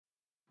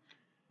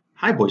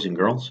Hi, boys and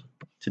girls.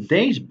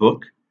 Today's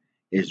book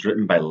is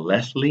written by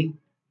Leslie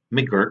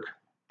McGurk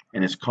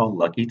and it's called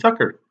Lucky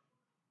Tucker.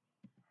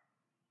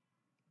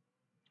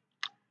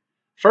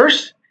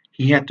 First,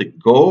 he had to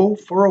go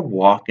for a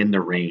walk in the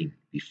rain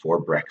before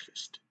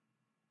breakfast.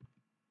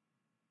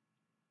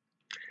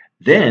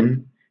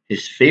 Then,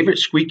 his favorite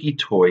squeaky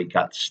toy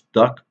got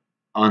stuck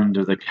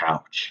under the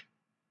couch.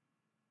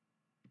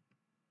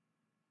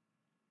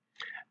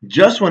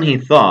 Just when he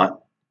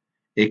thought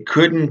it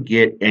couldn't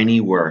get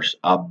any worse,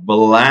 a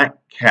black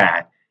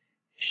cat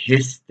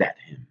hissed at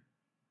him.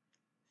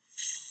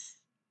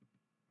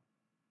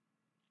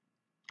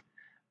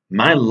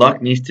 My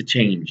luck needs to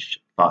change,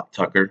 thought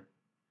Tucker.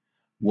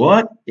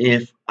 What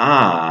if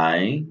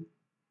I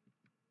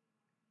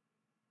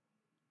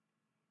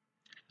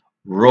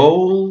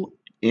roll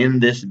in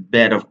this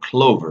bed of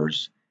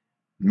clovers?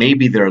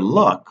 Maybe their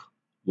luck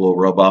will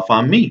rub off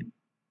on me.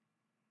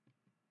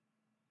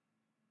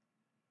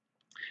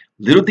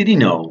 Little did he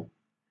know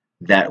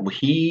that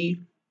he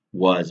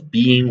was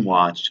being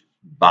watched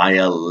by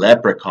a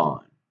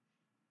leprechaun.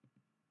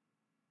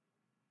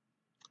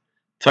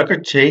 Tucker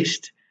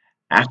chased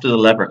after the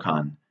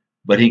leprechaun,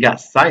 but he got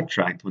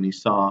sidetracked when he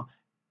saw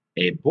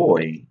a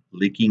boy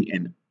licking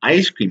an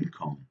ice cream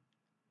cone.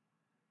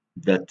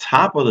 The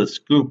top of the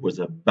scoop was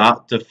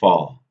about to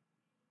fall.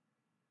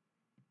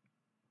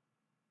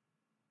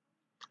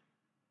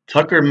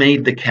 Tucker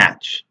made the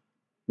catch.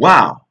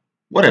 Wow,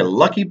 what a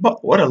lucky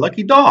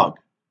dog,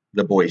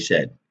 the boy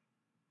said.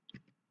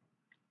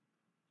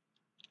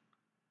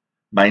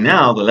 By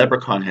now, the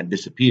leprechaun had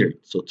disappeared,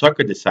 so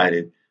Tucker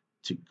decided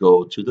to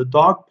go to the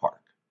dog park.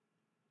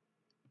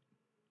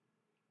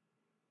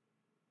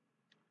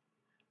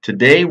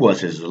 Today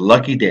was his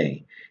lucky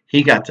day.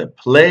 He got to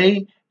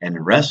play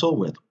and wrestle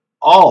with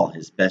all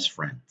his best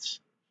friends.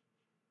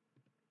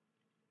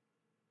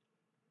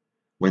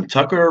 When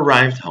Tucker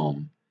arrived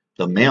home,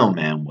 the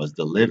mailman was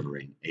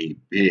delivering a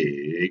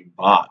big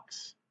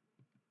box.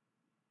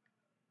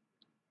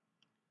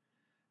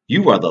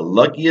 You are the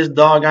luckiest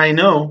dog I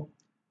know,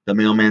 the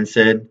mailman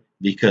said,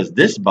 because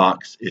this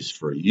box is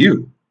for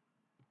you.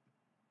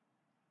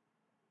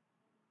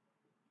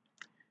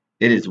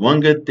 It is one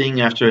good thing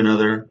after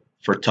another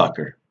for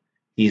Tucker.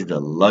 He's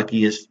the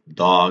luckiest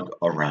dog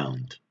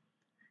around.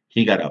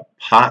 He got a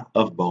pot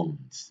of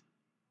bones.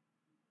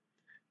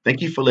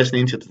 Thank you for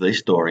listening to today's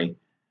story.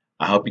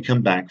 I hope you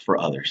come back for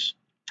others.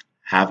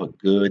 Have a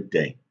good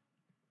day.